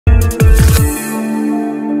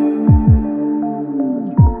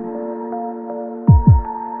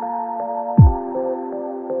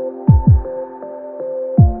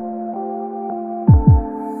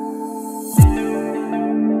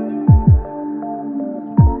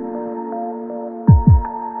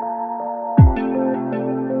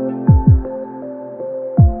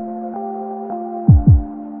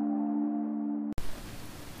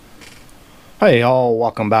Hey all,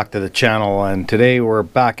 welcome back to the channel, and today we're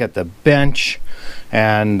back at the bench,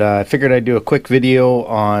 and I figured I'd do a quick video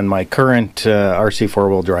on my current RC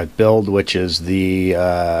four-wheel drive build, which is the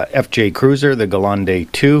FJ Cruiser, the Gelande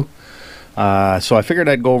II. So I figured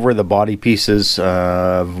I'd go over the body pieces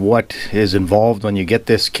of what is involved when you get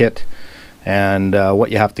this kit, and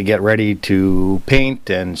what you have to get ready to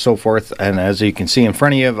paint and so forth. And as you can see in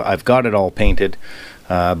front of you, I've got it all painted.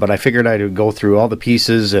 But I figured I would go through all the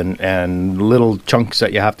pieces and little chunks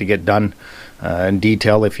that you have to get done in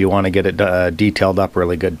detail if you want to get it detailed up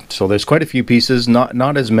really good. So there's quite a few pieces,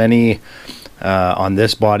 not as many on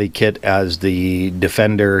this body kit as the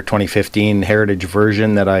Defender 2015 Heritage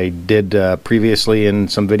version that I did previously in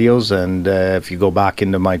some videos. And if you go back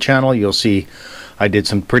into my channel, you'll see I did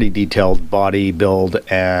some pretty detailed body build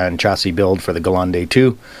and chassis build for the Gelande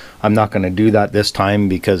II. I'm not going to do that this time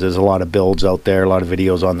because there's a lot of builds out there, a lot of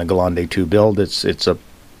videos on the Gelande II build. It's a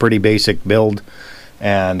pretty basic build,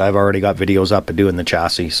 and I've already got videos up of doing the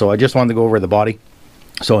chassis. So I just wanted to go over the body.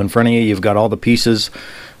 So in front of you, you've got all the pieces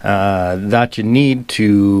that you need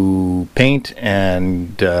to paint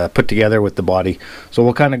and put together with the body. So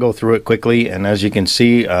we'll kind of go through it quickly. And as you can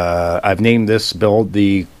see, I've named this build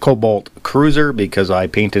the Cobalt Cruiser because I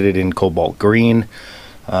painted it in cobalt green.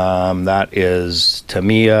 That is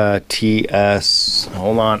Tamiya TS,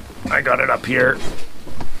 hold on, I got it up here.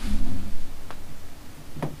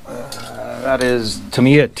 That is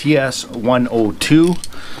Tamiya TS 102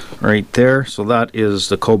 right there. So that is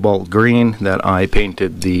the cobalt green that I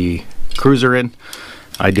painted the Cruiser in.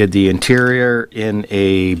 I did the interior in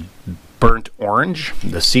a burnt orange.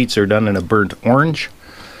 The seats are done in a burnt orange.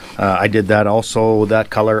 I did that also,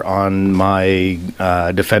 that color, on my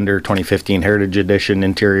Defender 2015 Heritage Edition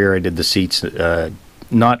interior. I did the seats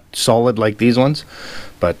not solid like these ones,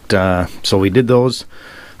 but so we did those.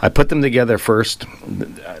 I put them together first.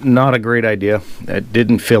 Not a great idea. It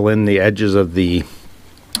didn't fill in the edges of the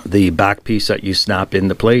back piece that you snap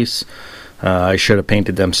into place. I should have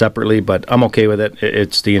painted them separately, but I'm okay with it.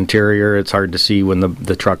 It's the interior. It's hard to see when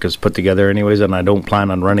the truck is put together anyways, and I don't plan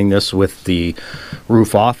on running this with the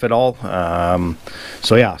roof off at all.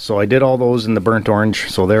 So yeah, so I did all those in the burnt orange,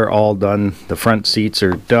 so they're all done. The front seats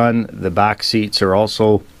are done. The back seats are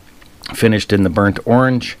also finished in the burnt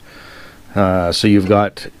orange. So you've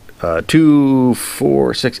got 2,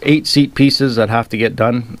 4, 6, 8 seat pieces that have to get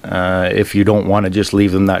done if you don't want to just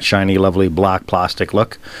leave them that shiny, lovely black plastic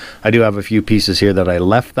look. I do have a few pieces here that I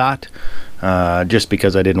left that just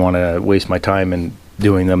because I didn't want to waste my time in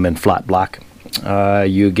doing them in flat black.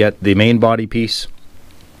 You get the main body piece.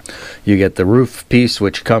 You get the roof piece,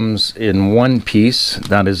 which comes in one piece.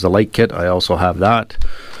 That is the light kit. I also have that.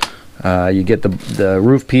 You get the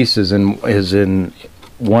roof piece is in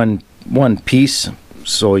one piece.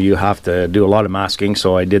 So you have to do a lot of masking.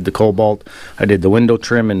 So I did the cobalt, I did the window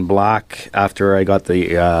trim in black. After I got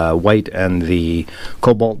the white and the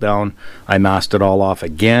cobalt down, I masked it all off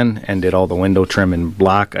again and did all the window trim in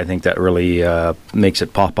black. I think that really makes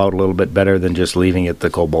it pop out a little bit better than just leaving it the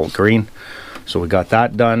cobalt green. So we got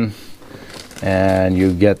that done, and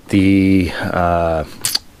you get the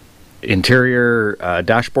interior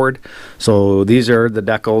dashboard. So these are the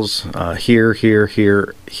decals here, here,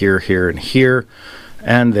 here, here, here, and here,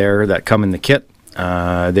 and there, that come in the kit.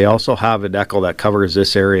 They also have a decal that covers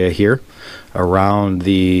this area here around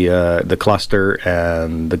the cluster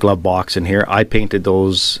and the glove box in here. I painted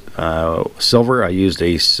those silver. I used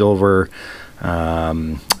a silver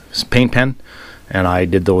paint pen, and I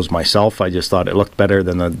did those myself. I just thought it looked better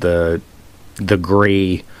than the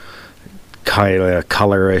gray kind of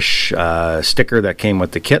colorish sticker that came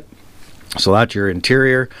with the kit. So that's your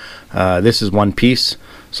interior. This is one piece.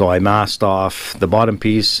 So I masked off the bottom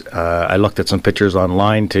piece. I looked at some pictures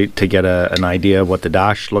online to get an idea of what the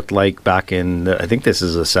dash looked like back in, I think this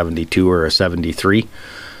is a 72 or a 73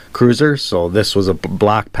 Cruiser. So this was a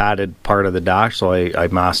black padded part of the dash. So I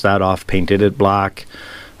masked that off, painted it black,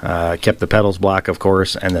 kept the pedals black, of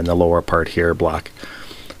course, and then the lower part here black.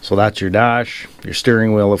 So that's your dash, your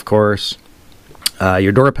steering wheel, of course.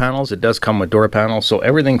 Your door panels, it does come with door panels, so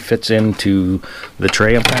everything fits into the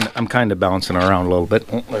tray. I'm kind of bouncing around a little bit.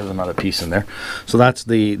 Oh, there's another piece in there. So that's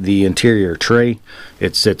the interior tray.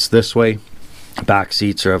 It sits this way. Back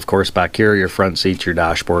seats are, of course, back here. Your front seats, your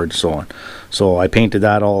dashboard, so on. So I painted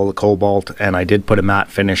that all the cobalt, and I did put a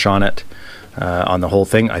matte finish on it, on the whole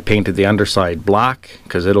thing. I painted the underside black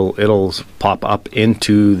because it'll pop up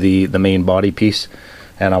into the main body piece.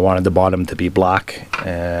 And I wanted the bottom to be black.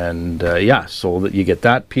 And yeah, so that you get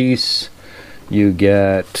that piece. You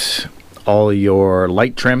get all your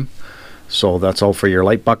light trim. So that's all for your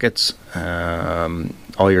light buckets.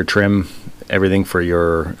 All your trim, everything for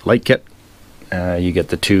your light kit. You get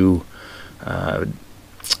the two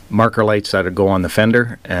marker lights that go on the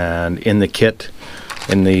fender, and in the kit,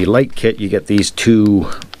 in the light kit, you get these two,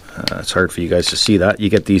 it's hard for you guys to see that, you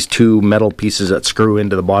get these two metal pieces that screw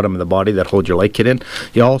into the bottom of the body that hold your light kit in.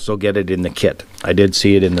 You also get it in the kit. I did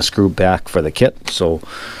see it in the screw back for the kit, so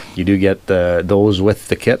you do get those with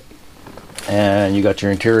the kit. And you got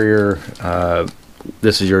your interior,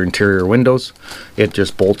 this is your interior windows. It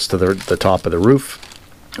just bolts to the top of the roof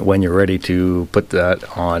when you're ready to put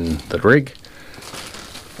that on the rig.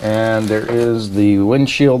 And there is the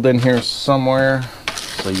windshield in here somewhere.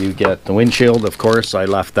 So you get the windshield, of course. I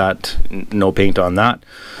left that, no paint on that.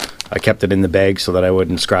 I kept it in the bag so that I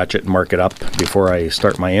wouldn't scratch it and mark it up before I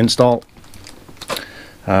start my install.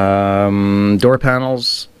 Door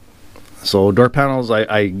panels. So door panels, I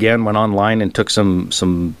again went online and took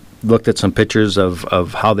looked at some pictures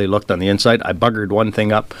of how they looked on the inside. I buggered one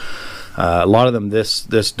thing up. A lot of them,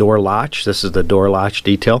 this door latch, this is the door latch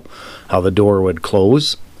detail, how the door would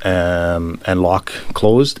close and lock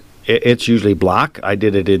closed. It's usually black. I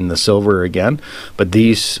did it in the silver again, but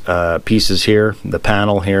these pieces here, the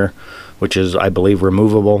panel here, which is, I believe,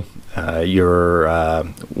 removable, your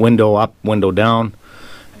window up, window down,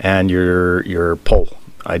 and your pull,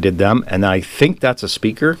 I did them, and I think that's a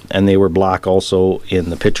speaker, and they were black also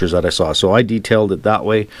in the pictures that I saw. So I detailed it that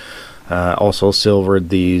way. Also silvered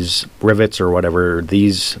these rivets or whatever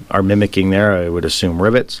these are mimicking there. I would assume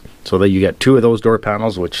rivets, so that you get two of those door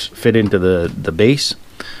panels which fit into the base.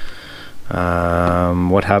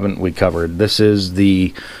 What haven't we covered? This is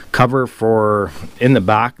the cover for in the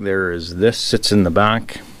back. There is this sits in the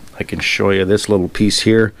back. I can show you this little piece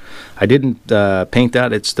here. I didn't paint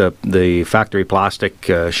that. It's the factory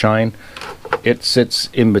plastic shine. It sits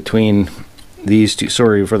in between these two.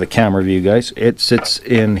 Sorry for the camera view, guys. It sits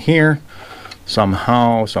in here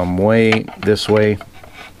somehow, some way, this way,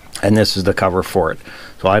 and this is the cover for it.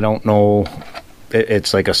 So I don't know.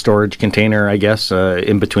 It's like a storage container, I guess,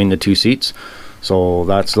 in between the two seats. So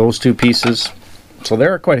that's those two pieces. So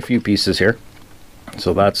there are quite a few pieces here.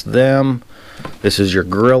 So that's them. This is your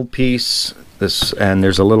grill piece. And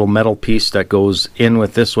there's a little metal piece that goes in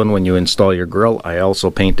with this one when you install your grill. I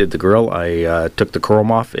also painted the grill. I took the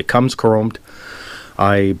chrome off. It comes chromed.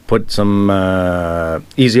 I put some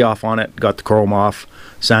easy off on it, got the chrome off,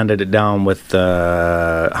 sanded it down with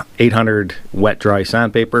 800 wet dry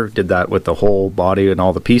sandpaper, did that with the whole body and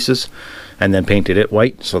all the pieces, and then painted it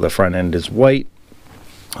white, so the front end is white.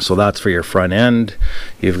 So that's for your front end.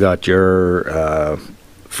 You've got your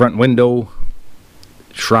front window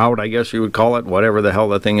shroud, I guess you would call it, whatever the hell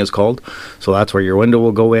that thing is called. So that's where your window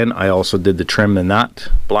will go in. I also did the trim in that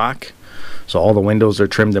black. So all the windows are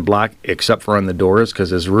trimmed in black except for on the doors, because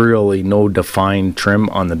there's really no defined trim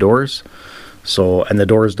on the doors. So, and the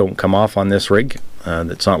doors don't come off on this rig.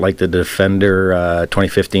 It's not like the Defender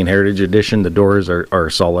 2015 Heritage Edition. The doors are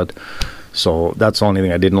solid. So that's the only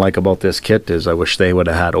thing I didn't like about this kit, is I wish they would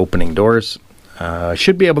have had opening doors.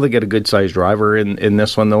 Should be able to get a good sized driver in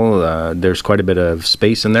this one though. There's quite a bit of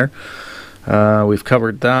space in there. We've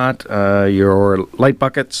covered that. Your light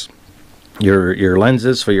buckets, your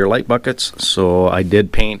lenses for your light buckets. So I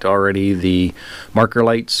did paint already the marker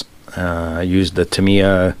lights. I used the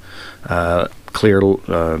Tamiya clear,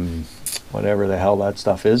 whatever the hell that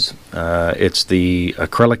stuff is. It's the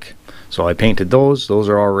acrylic. So I painted those. Those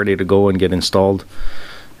are all ready to go and get installed.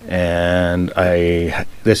 And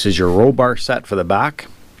this is your roll bar set for the back.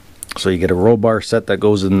 So you get a roll bar set that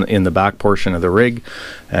goes in the back portion of the rig,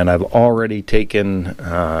 and I've already taken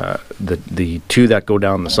the two that go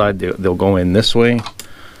down the side. They'll go in this way.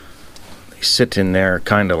 They sit in there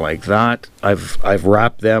kind of like that. I've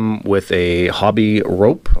wrapped them with a hobby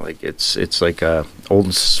rope, like it's like a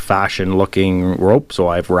old-fashioned looking rope. So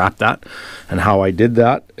I've wrapped that. And how I did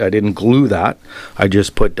that, I didn't glue that. I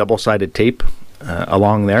just put double-sided tape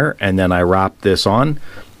along there, and then I wrapped this on.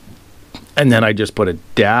 And then I just put a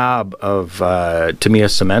dab of Tamiya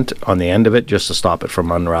cement on the end of it just to stop it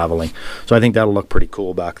from unraveling. So I think that'll look pretty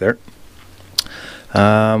cool back there.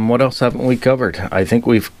 What else haven't we covered? I think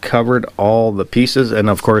we've covered all the pieces, and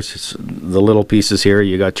of course the little pieces here.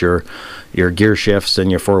 You got your gear shifts and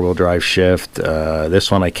your four-wheel drive shift. This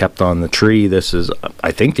one I kept on the tree. This is,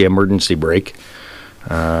 I think, the emergency brake.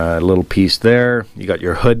 Little piece there. You got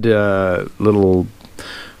your hood, little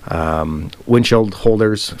windshield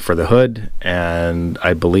holders for the hood, and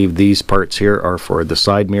I believe these parts here are for the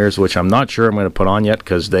side mirrors, which I'm not sure I'm going to put on yet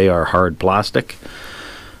because they are hard plastic,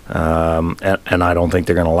 and I don't think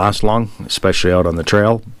they're going to last long, especially out on the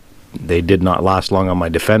trail. They did not last long on my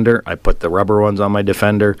Defender. I put the rubber ones on my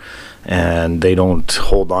Defender, and they don't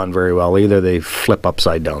hold on very well either. They flip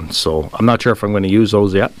upside down. So I'm not sure if I'm going to use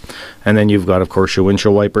those yet. And then you've got, of course, your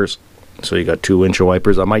windshield wipers. So you got 2 windshield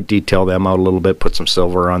wipers. I might detail them out a little bit, put some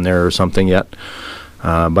silver on there or something yet.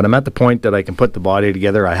 But I'm at the point that I can put the body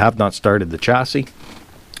together. I have not started the chassis.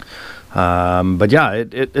 But yeah,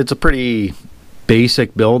 it's a pretty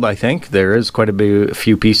basic build. I think there is quite a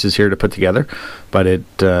few pieces here to put together, but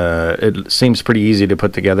it seems pretty easy to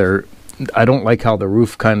put together. I don't like how the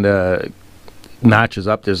roof kind of matches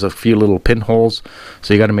up. There's a few little pinholes,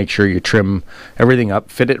 so you got to make sure you trim everything up,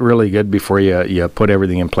 fit it really good before you put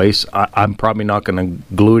everything in place. I'm probably not going to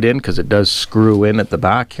glue it in because it does screw in at the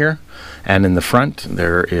back here, and in the front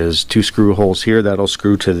there is 2 screw holes here that'll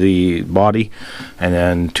screw to the body, and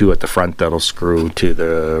then 2 at the front that'll screw to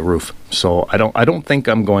the roof. So I don't think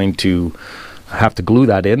I'm going to have to glue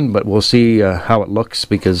that in, but we'll see how it looks,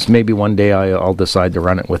 because maybe one day I'll decide to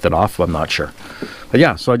run it with it off. I'm not sure. But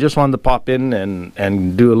yeah, so I just wanted to pop in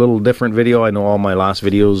and do a little different video. I know all my last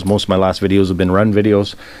videos, most of my last videos have been run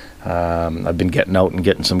videos. I've been getting out and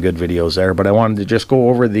getting some good videos there, but I wanted to just go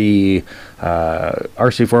over the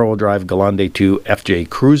RC4WD drive Gelande II FJ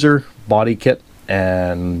Cruiser body kit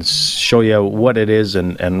and show you what it is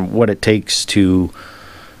and what it takes to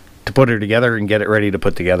put her together and get it ready to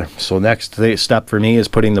put together. So next step for me is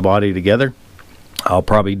putting the body together. I'll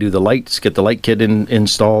probably do the lights, get the light kit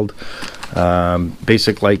installed.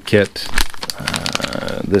 Basic light kit.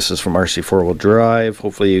 This is from RC4WD drive.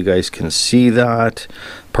 Hopefully you guys can see that.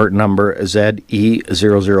 Part number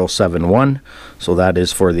ZE0071. So that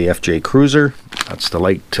is for the FJ Cruiser. That's the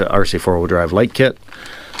light RC4WD drive light kit.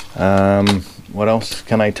 What else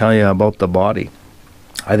can I tell you about the body?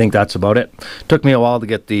 I think that's about it. Took me a while to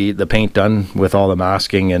get the paint done with all the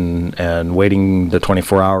masking and waiting the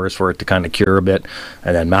 24 hours for it to kind of cure a bit,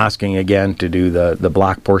 and then masking again to do the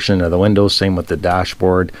black portion of the windows. Same with the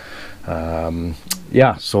dashboard.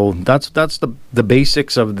 Yeah, so that's the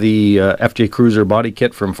basics of the FJ Cruiser body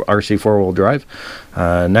kit from RC4WD drive.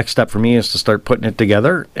 Next step for me is to start putting it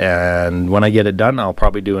together, and when I get it done, I'll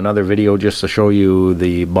probably do another video just to show you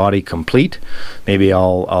the body complete. Maybe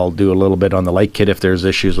I'll do a little bit on the light kit if there's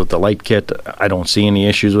issues with the light kit. I don't see any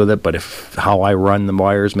issues with it, but how I run the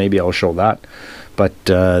wires, maybe I'll show that. But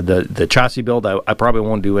the chassis build, I probably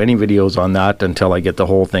won't do any videos on that until I get the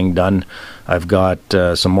whole thing done. I've got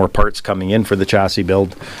some more parts coming in for the chassis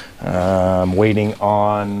build. I'm waiting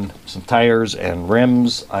on some tires and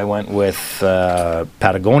rims. I went with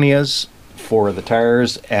Patagonias for the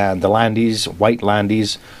tires and the Landies, white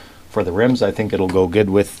Landies for the rims. I think it'll go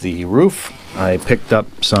good with the roof. I picked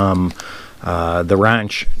up some the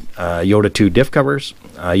Ranch Yoda 2 diff covers.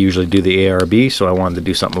 I usually do the ARB, so I wanted to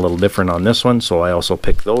do something a little different on this one, so I also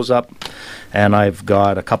picked those up. And I've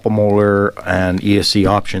got a couple Molar and ESC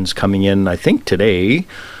options coming in, I think today.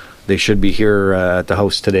 They should be here at the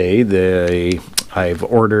house today. I've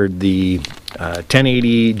ordered the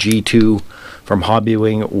 1080 G2 from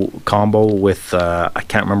Hobbywing combo with, I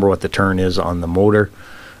can't remember what the turn is on the motor,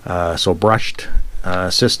 so brushed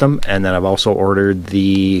system, and then I've also ordered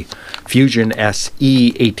the Fusion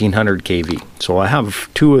SE 1800 kV. So I have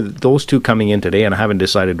those two coming in today, and I haven't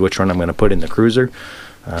decided which one I'm going to put in the Cruiser.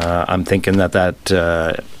 I'm thinking that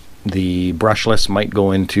the brushless might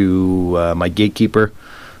go into my Gatekeeper.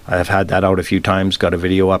 I've had that out a few times, got a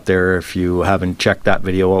video up there. If you haven't checked that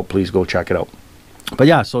video out, please go check it out. But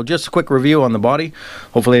yeah, so just a quick review on the body.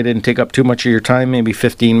 Hopefully I didn't take up too much of your time, maybe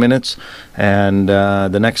 15 minutes. And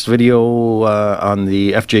the next video on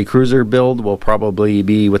the FJ Cruiser build will probably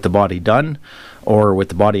be with the body done, or with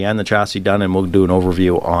the body and the chassis done, and we'll do an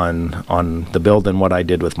overview on the build and what I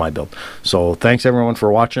did with my build. So thanks everyone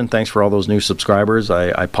for watching. Thanks for all those new subscribers.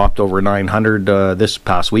 I popped over 900 this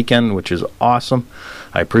past weekend, which is awesome.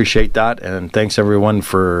 I appreciate that, and thanks everyone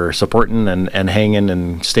for supporting and hanging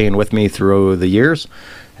and staying with me through the years.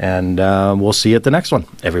 And we'll see you at the next one.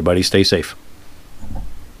 Everybody stay safe.